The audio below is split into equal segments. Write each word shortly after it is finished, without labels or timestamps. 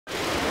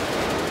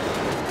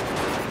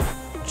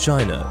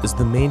China is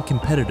the main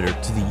competitor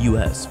to the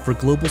US for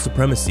global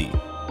supremacy,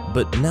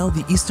 but now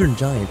the Eastern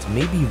giant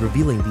may be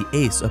revealing the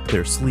ace up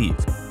their sleeve.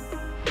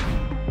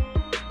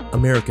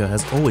 America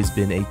has always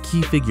been a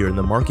key figure in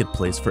the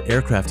marketplace for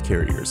aircraft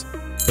carriers,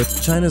 but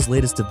China's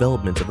latest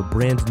development of a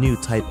brand new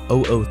Type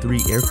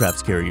 003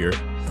 aircraft carrier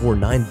for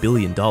 $9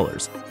 billion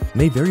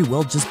may very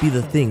well just be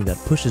the thing that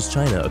pushes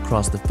China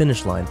across the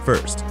finish line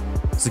first,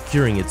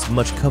 securing its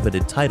much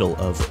coveted title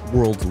of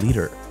world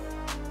leader.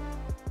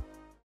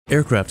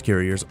 Aircraft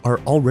carriers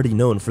are already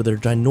known for their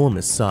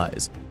ginormous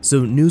size, so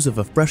news of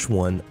a fresh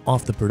one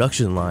off the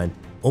production line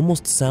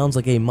almost sounds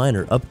like a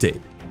minor update.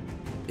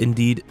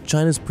 Indeed,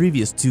 China's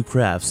previous two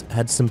crafts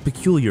had some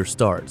peculiar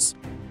starts.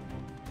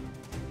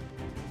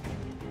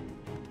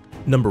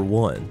 Number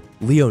 1.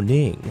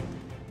 Liaoning.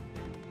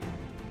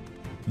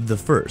 The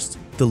first,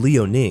 the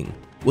Liaoning,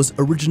 was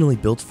originally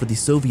built for the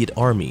Soviet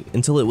Army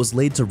until it was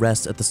laid to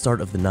rest at the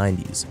start of the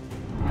 90s.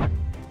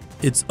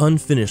 Its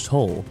unfinished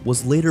hull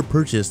was later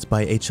purchased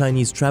by a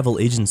Chinese travel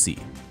agency,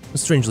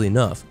 strangely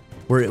enough,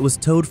 where it was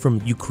towed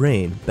from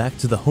Ukraine back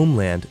to the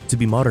homeland to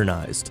be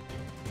modernized.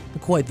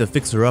 Quite the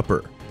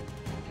fixer-upper.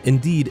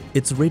 Indeed,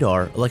 its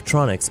radar,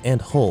 electronics,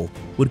 and hull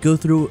would go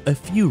through a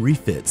few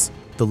refits,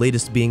 the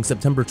latest being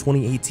September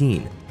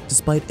 2018,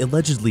 despite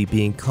allegedly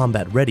being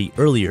combat-ready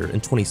earlier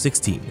in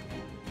 2016.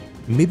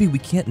 Maybe we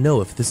can't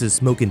know if this is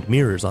smoke and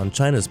mirrors on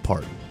China's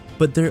part,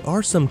 but there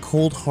are some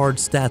cold hard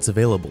stats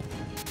available.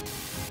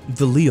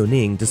 The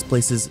Liaoning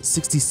displaces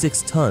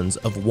 66 tons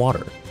of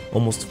water,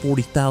 almost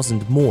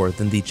 40,000 more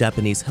than the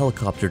Japanese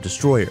helicopter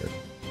destroyer,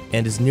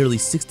 and is nearly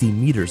 60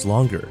 meters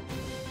longer.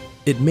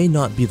 It may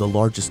not be the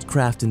largest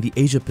craft in the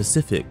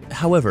Asia-Pacific,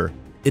 however,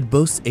 it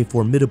boasts a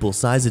formidable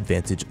size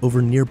advantage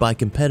over nearby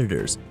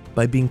competitors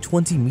by being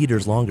 20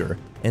 meters longer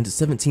and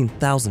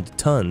 17,000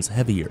 tons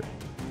heavier.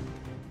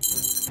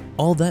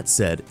 All that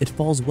said, it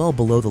falls well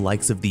below the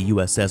likes of the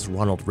USS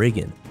Ronald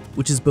Reagan,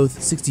 which is both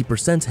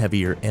 60%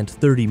 heavier and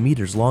 30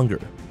 meters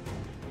longer.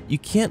 You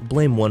can't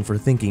blame one for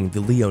thinking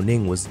the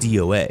Liaoning was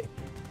DOA.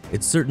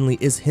 It certainly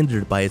is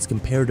hindered by its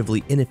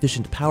comparatively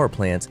inefficient power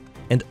plant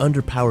and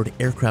underpowered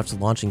aircraft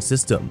launching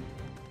system,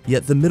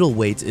 yet the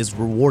middleweight is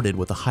rewarded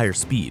with a higher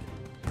speed,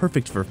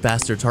 perfect for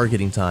faster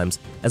targeting times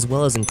as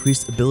well as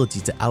increased ability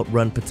to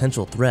outrun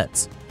potential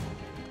threats.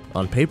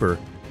 On paper,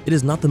 it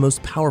is not the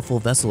most powerful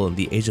vessel in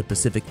the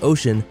Asia-Pacific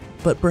Ocean,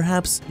 but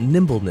perhaps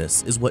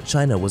nimbleness is what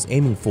China was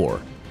aiming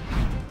for.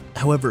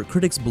 However,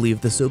 critics believe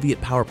the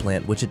Soviet power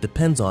plant which it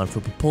depends on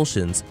for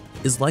propulsions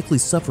is likely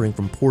suffering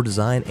from poor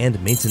design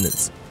and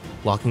maintenance,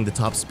 locking the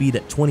top speed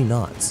at 20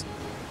 knots.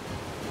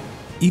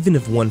 Even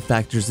if one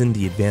factors in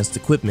the advanced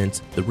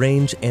equipment, the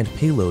range and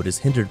payload is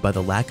hindered by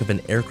the lack of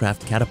an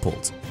aircraft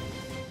catapult.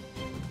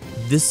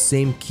 This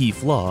same key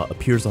flaw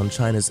appears on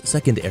China's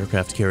second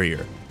aircraft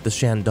carrier, the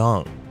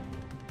Shandon.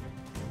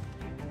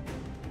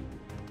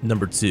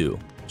 Number 2.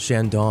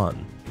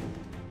 Shandon.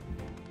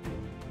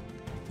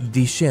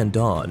 The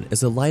Shandon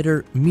is a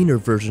lighter, meaner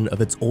version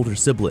of its older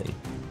sibling,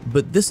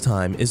 but this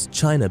time is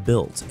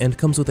China-built and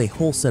comes with a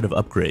whole set of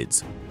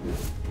upgrades.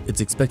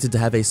 It's expected to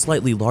have a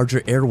slightly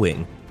larger air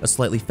wing, a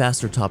slightly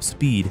faster top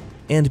speed,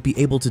 and be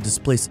able to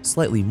displace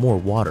slightly more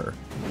water.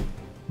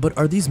 But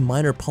are these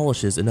minor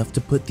polishes enough to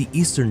put the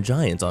Eastern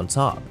giant on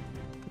top?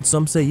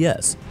 Some say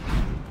yes.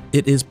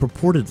 It is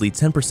purportedly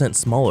 10%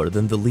 smaller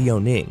than the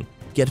Liaoning,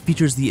 yet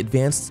features the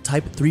advanced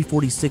Type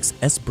 346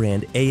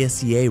 S-brand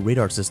ASCA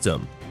radar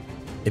system.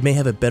 It may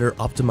have a better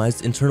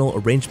optimized internal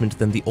arrangement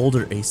than the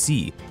older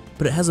AC,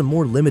 but it has a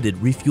more limited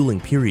refueling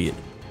period,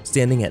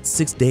 standing at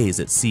 6 days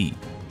at sea.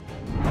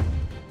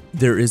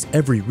 There is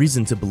every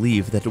reason to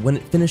believe that when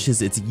it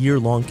finishes its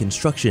year-long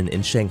construction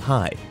in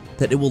Shanghai,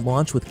 that it will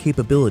launch with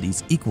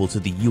capabilities equal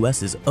to the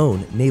US's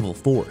own naval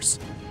force.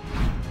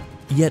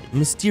 Yet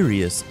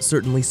mysterious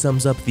certainly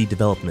sums up the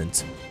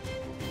development.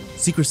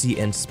 Secrecy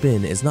and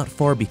spin is not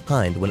far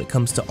behind when it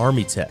comes to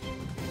army tech,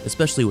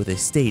 especially with a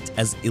state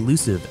as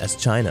elusive as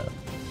China.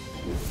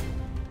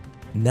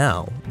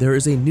 Now, there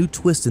is a new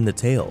twist in the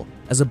tale,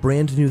 as a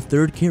brand new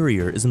third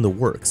carrier is in the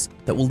works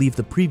that will leave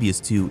the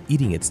previous two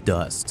eating its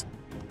dust.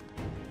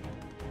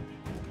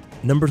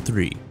 Number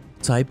 3.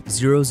 Type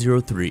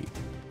 003.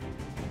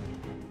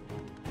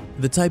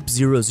 The Type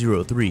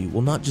 003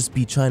 will not just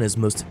be China's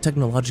most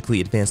technologically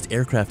advanced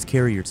aircraft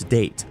carrier to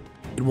date,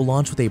 it will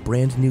launch with a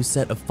brand new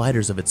set of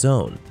fighters of its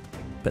own.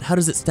 But how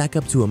does it stack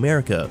up to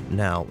America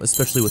now,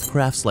 especially with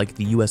crafts like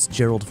the US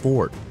Gerald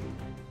Ford?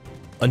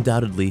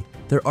 Undoubtedly,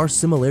 there are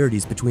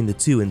similarities between the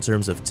two in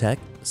terms of tech,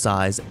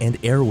 size, and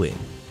air wing.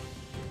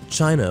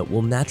 China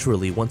will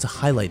naturally want to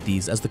highlight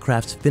these as the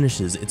craft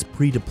finishes its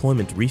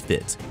pre-deployment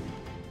refit.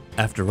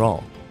 After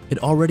all,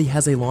 it already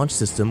has a launch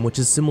system which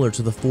is similar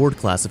to the Ford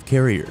class of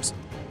carriers.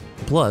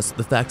 Plus,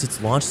 the fact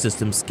its launch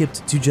system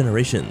skipped 2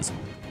 generations,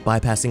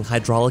 bypassing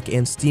hydraulic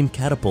and steam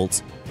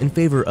catapults in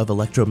favor of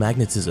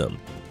electromagnetism,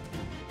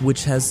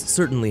 which has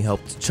certainly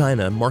helped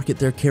China market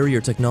their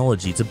carrier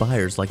technology to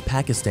buyers like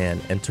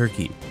Pakistan and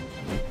Turkey.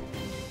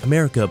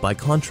 America, by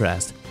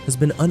contrast, has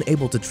been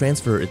unable to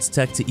transfer its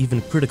tech to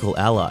even critical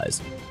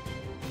allies.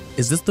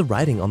 Is this the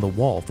writing on the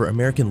wall for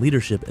American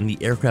leadership in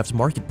the aircraft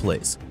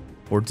marketplace?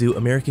 Or do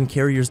American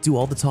carriers do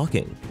all the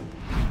talking?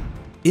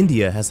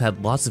 India has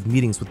had lots of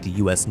meetings with the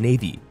US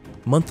Navy,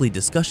 monthly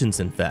discussions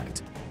in fact,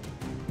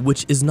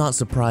 which is not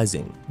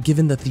surprising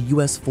given that the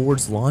US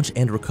Ford's launch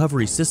and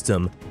recovery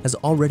system has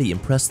already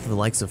impressed the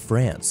likes of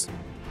France.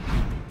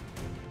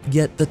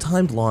 Yet the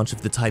timed launch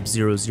of the Type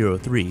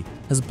 003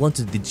 has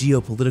blunted the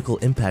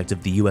geopolitical impact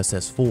of the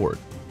USS Ford.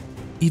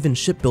 Even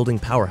shipbuilding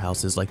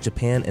powerhouses like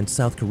Japan and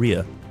South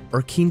Korea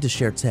are keen to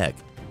share tech,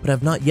 but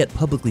have not yet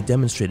publicly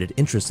demonstrated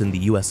interest in the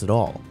US at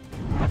all.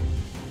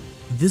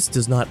 This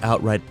does not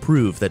outright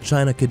prove that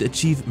China could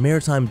achieve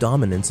maritime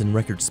dominance in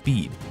record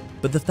speed,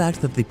 but the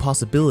fact that the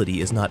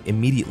possibility is not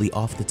immediately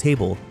off the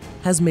table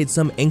has made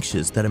some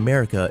anxious that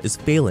America is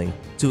failing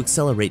to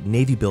accelerate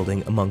navy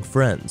building among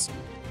friends.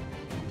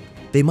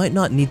 They might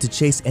not need to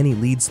chase any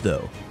leads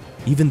though.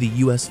 Even the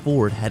US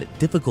Ford had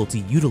difficulty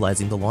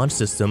utilizing the launch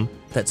system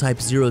that Type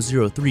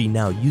 003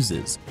 now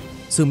uses,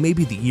 so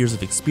maybe the years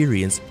of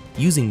experience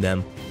using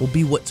them will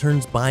be what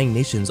turns buying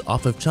nations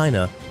off of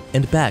China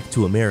and back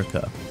to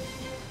America.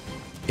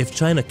 If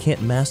China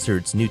can't master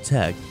its new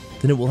tech,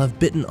 then it will have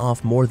bitten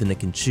off more than it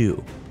can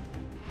chew.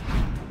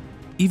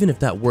 Even if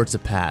that were to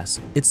pass,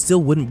 it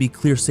still wouldn't be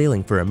clear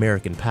sailing for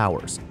American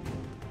powers.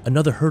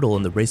 Another hurdle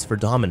in the race for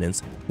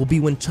dominance will be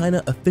when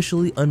China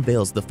officially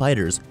unveils the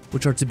fighters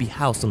which are to be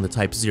housed on the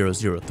Type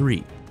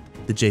 003,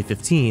 the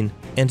J-15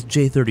 and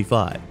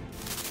J-35.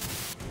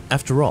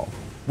 After all,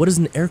 what is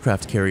an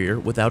aircraft carrier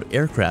without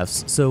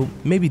aircrafts, so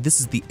maybe this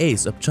is the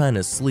ace up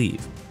China's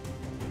sleeve.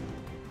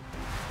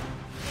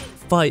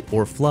 Fight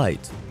or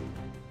flight.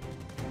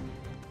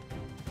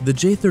 The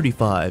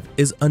J-35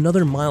 is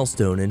another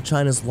milestone in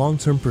China's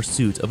long-term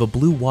pursuit of a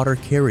blue water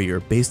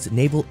carrier-based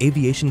naval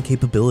aviation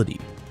capability,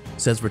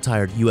 says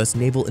retired US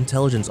Naval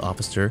Intelligence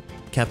Officer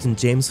Captain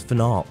James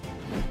Fennell.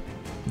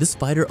 This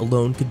fighter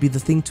alone could be the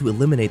thing to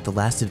eliminate the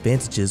last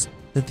advantages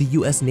that the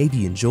US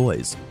Navy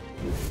enjoys.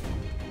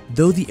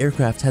 Though the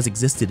aircraft has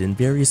existed in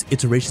various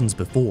iterations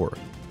before,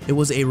 it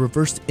was a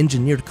reversed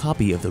engineered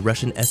copy of the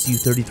Russian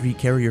Su-33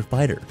 carrier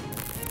fighter.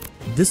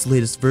 This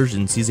latest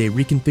version sees a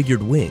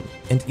reconfigured wing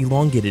and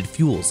elongated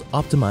fuels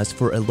optimized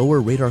for a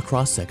lower radar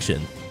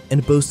cross-section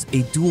and boasts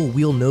a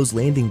dual-wheel nose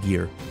landing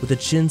gear with a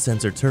chin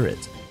sensor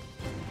turret.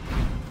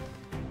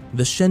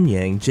 The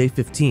Shenyang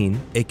J-15,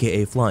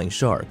 aka Flying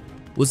Shark,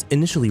 was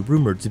initially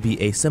rumored to be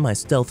a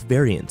semi-stealth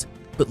variant,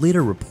 but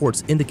later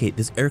reports indicate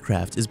this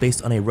aircraft is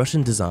based on a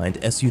Russian-designed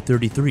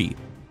Su-33,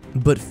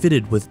 but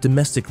fitted with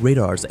domestic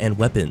radars and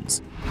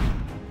weapons.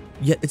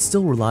 Yet it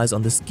still relies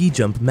on the ski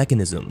jump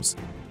mechanisms.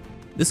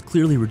 This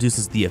clearly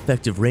reduces the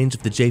effective range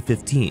of the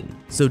J-15,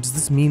 so does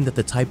this mean that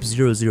the Type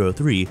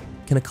 003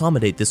 can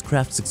accommodate this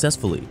craft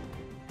successfully?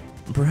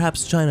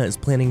 Perhaps China is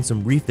planning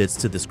some refits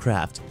to this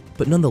craft,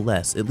 but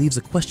nonetheless, it leaves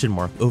a question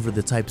mark over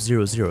the Type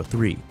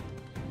 003.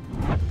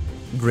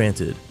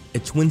 Granted, a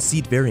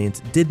twin-seat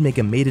variant did make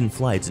a maiden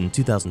flight in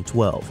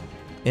 2012,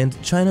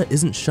 and China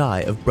isn't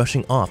shy of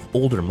brushing off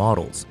older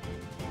models.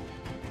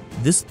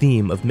 This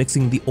theme of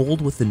mixing the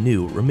old with the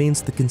new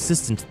remains the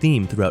consistent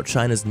theme throughout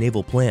China's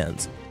naval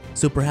plans,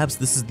 so perhaps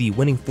this is the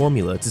winning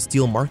formula to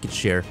steal market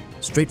share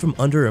straight from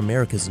under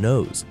America's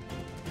nose.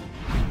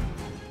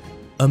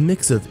 A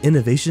mix of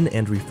innovation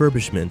and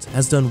refurbishment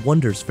has done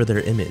wonders for their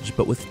image,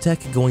 but with tech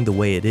going the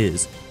way it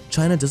is,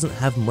 China doesn't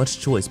have much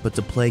choice but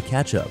to play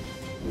catch-up.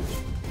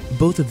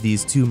 Both of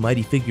these two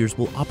mighty figures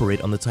will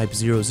operate on the Type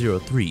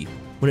 003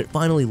 when it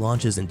finally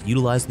launches and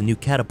utilize the new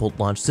catapult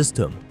launch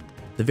system,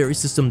 the very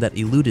system that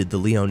eluded the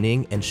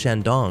Liaoning and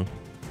Shandon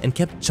and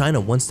kept China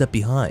one step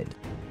behind.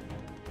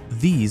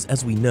 These,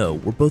 as we know,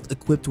 were both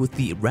equipped with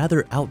the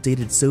rather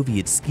outdated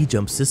Soviet ski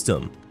jump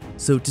system,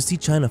 so to see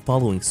China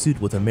following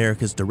suit with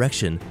America's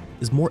direction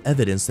is more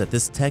evidence that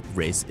this tech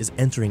race is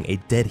entering a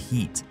dead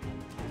heat.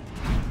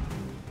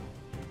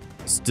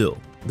 Still,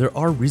 there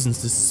are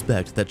reasons to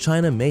suspect that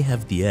China may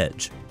have the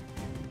edge.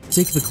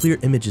 Take the clear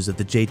images of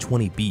the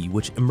J-20B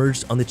which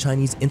emerged on the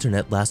Chinese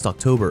internet last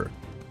October.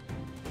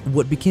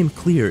 What became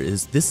clear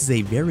is this is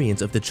a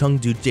variant of the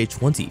Chengdu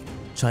J-20.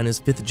 China's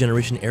 5th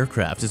generation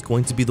aircraft is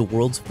going to be the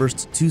world's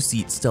first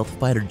two-seat stealth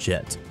fighter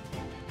jet.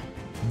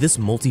 This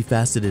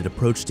multifaceted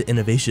approach to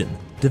innovation,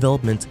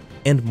 development,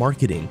 and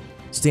marketing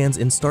stands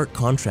in stark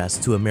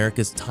contrast to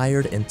America's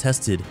tired and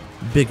tested,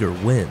 bigger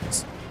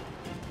wins.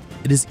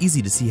 It is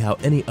easy to see how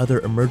any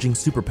other emerging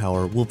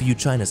superpower will view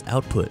China's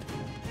output,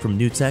 from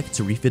new tech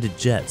to refitted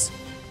jets,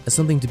 as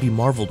something to be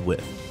marveled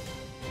with.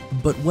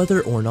 But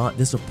whether or not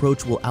this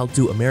approach will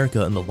outdo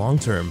America in the long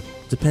term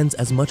depends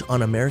as much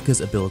on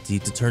America's ability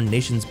to turn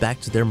nations back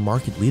to their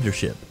market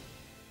leadership.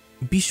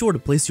 Be sure to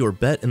place your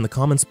bet in the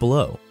comments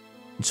below.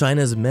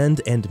 China's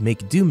mend and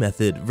make do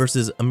method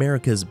versus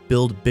America's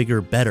build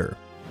bigger better.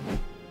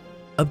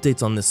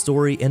 Updates on this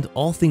story and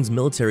all things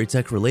military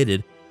tech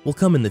related will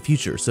come in the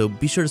future, so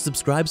be sure to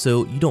subscribe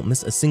so you don't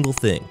miss a single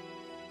thing.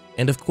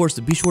 And of course,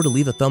 be sure to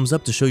leave a thumbs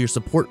up to show your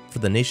support for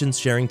the nation's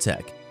sharing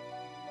tech.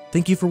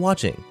 Thank you for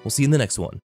watching. We'll see you in the next one.